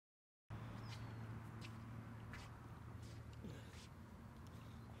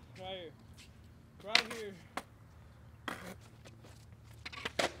Right here. Right here.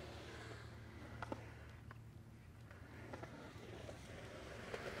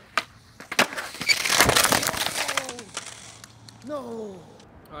 No!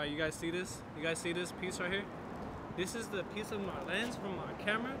 Alright, you guys see this? You guys see this piece right here? This is the piece of my lens from my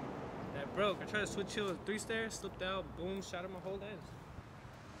camera that broke. I tried to switch to a 3-stair, slipped out, boom, shattered my whole lens.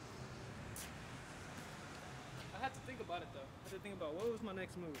 I had to think about it though. I had to think about what was my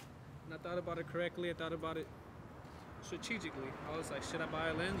next move. And I thought about it correctly, I thought about it strategically. I was like, should I buy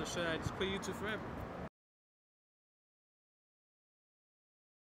a lens or should I just quit YouTube forever?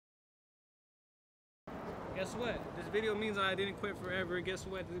 Guess what? This video means I didn't quit forever. Guess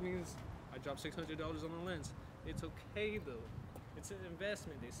what? It means I dropped $600 on a lens. It's okay though. It's an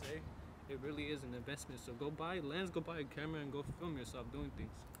investment, they say. It really is an investment. So go buy a lens, go buy a camera, and go film yourself doing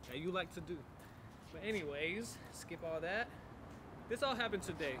things that you like to do. But anyways, skip all that. This all happened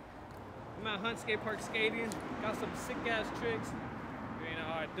today. I'm at Hunt Skate Park skating. Got some sick ass tricks. You ain't know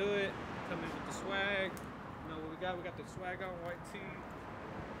how I do it. Come in with the swag. You know what we got? We got the swag on, white tee.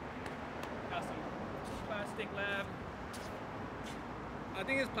 Got some Plastic Lab. I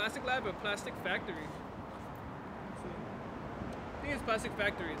think it's Plastic Lab or Plastic Factory. I think it's Plastic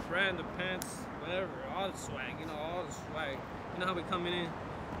Factory. It's brand, the pants, whatever, all the swag, you know, all the swag. You know how we coming in.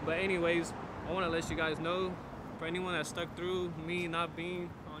 But anyways, I want to let you guys know, for anyone that stuck through me not being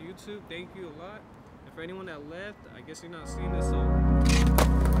on YouTube, thank you a lot. And for anyone that left, I guess you're not seeing this, so.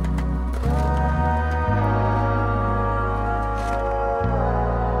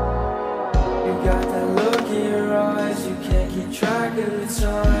 Got that look in your eyes, you can't keep track of the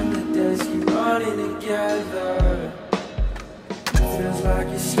time. The days keep running together. Feels like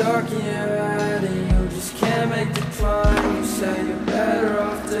you're stuck in your head and you just can't make the climb. You say you're better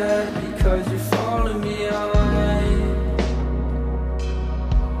off dead because you're following me on.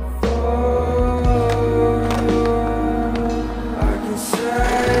 Oh, I can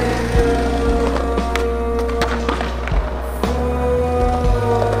save you.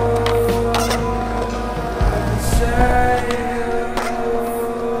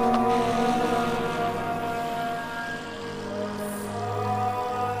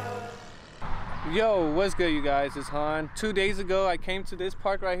 Yo, what's good you guys? It's Han. 2 days ago I came to this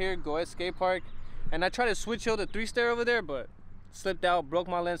park right here, Go Ahead Skate Park, and I tried to switch to the 3-stair over there, but slipped out, broke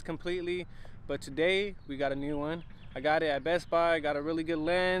my lens completely. But today we got a new one. I got it at Best Buy, got a really good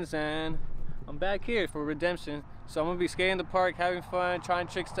lens, and I'm back here for redemption. So I'm gonna be skating the park, having fun, trying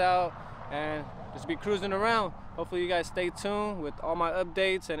tricks out, and just be cruising around. Hopefully you guys stay tuned with all my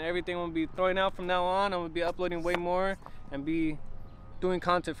updates and everything I'm gonna be throwing out from now on. I'm gonna be uploading way more and be doing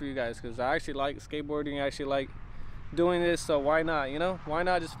content for you guys because I actually like skateboarding. I actually like doing this, so why not, you know? Why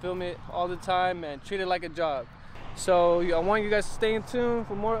not just film it all the time and treat it like a job? So I want you guys to stay in tune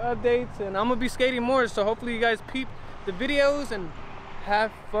for more updates, and I'm gonna be skating more, so hopefully you guys peep the videos and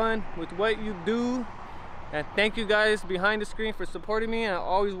have fun with what you do. And thank you guys behind the screen for supporting me and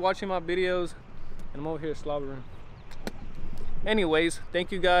always watching my videos. And I'm over here slobbering. Anyways,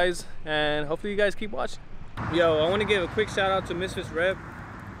 thank you guys, and hopefully you guys keep watching. Yo, I want to give a quick shout out to Misfits Rep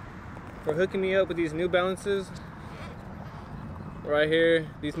for hooking me up with these New Balances right here.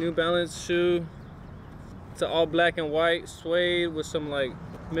 These New Balance shoe. It's an all black and white suede with some like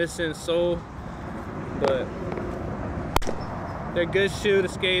missing sole, but they're good shoe to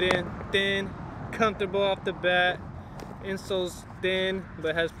skate in. Thin, comfortable off the bat. Insole's thin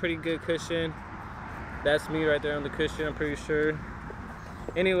but has pretty good cushion. That's me right there on the cushion, I'm pretty sure.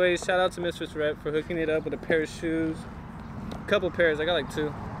 Anyways, shout out to Misfits Rep for hooking it up with a pair of shoes. A couple pairs, I got like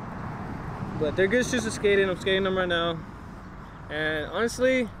 2. But they're good shoes to skate in. I'm skating them right now. And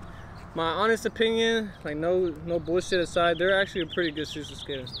honestly, my honest opinion, like no bullshit aside, they're actually a pretty good shoes to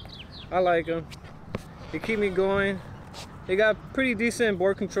skate in. I like them. They keep me going. They got pretty decent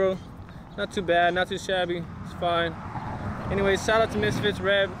board control. Not too bad, not too shabby. It's fine. Anyways, shout out to Misfits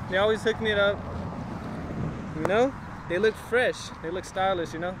Rep. They always hooking it up. You know? They look fresh, they look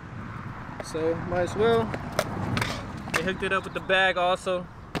stylish, you know? So, might as well. They hooked it up with the bag also.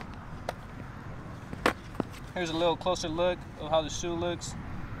 Here's a little closer look of how the shoe looks.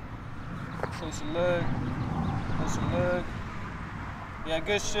 Closer look, closer look. Yeah,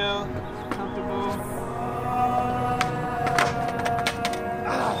 good shoe, comfortable.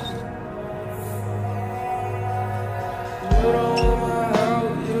 You don't want my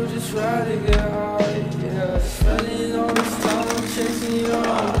help, you just rather get high, yeah. Spending all this time chasing your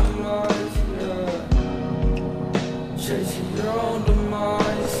own demise, yeah. Chasing your own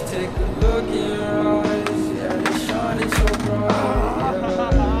demise. Take a look in your eyes, yeah, they're shining so bright,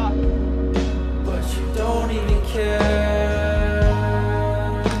 yeah. But you don't even care.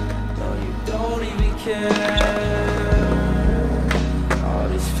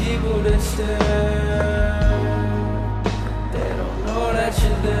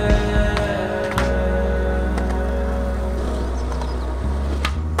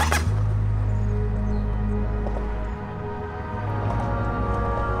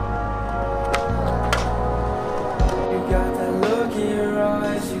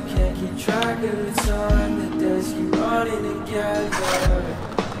 running together.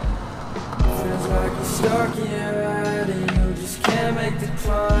 Feels like you're stuck in your head and you just can't make the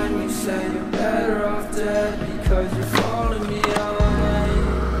climb. You say you're better off dead because you're falling behind.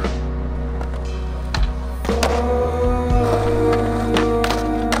 Oh,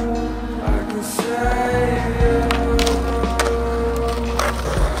 I can save you.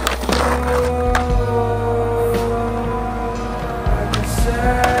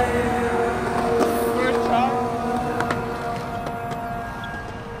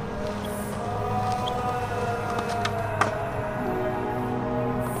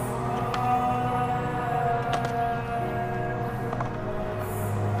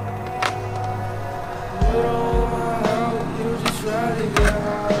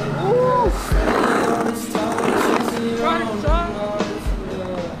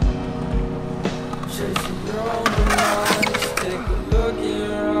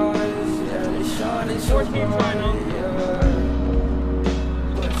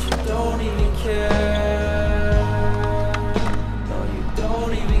 But you don't even care. No, you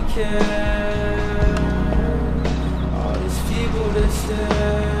don't even care. All these people that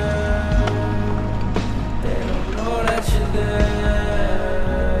stare, they don't know that you're there.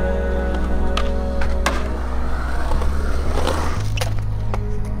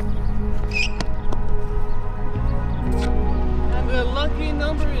 And the lucky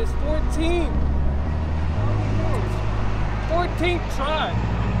number is 14. 14th try.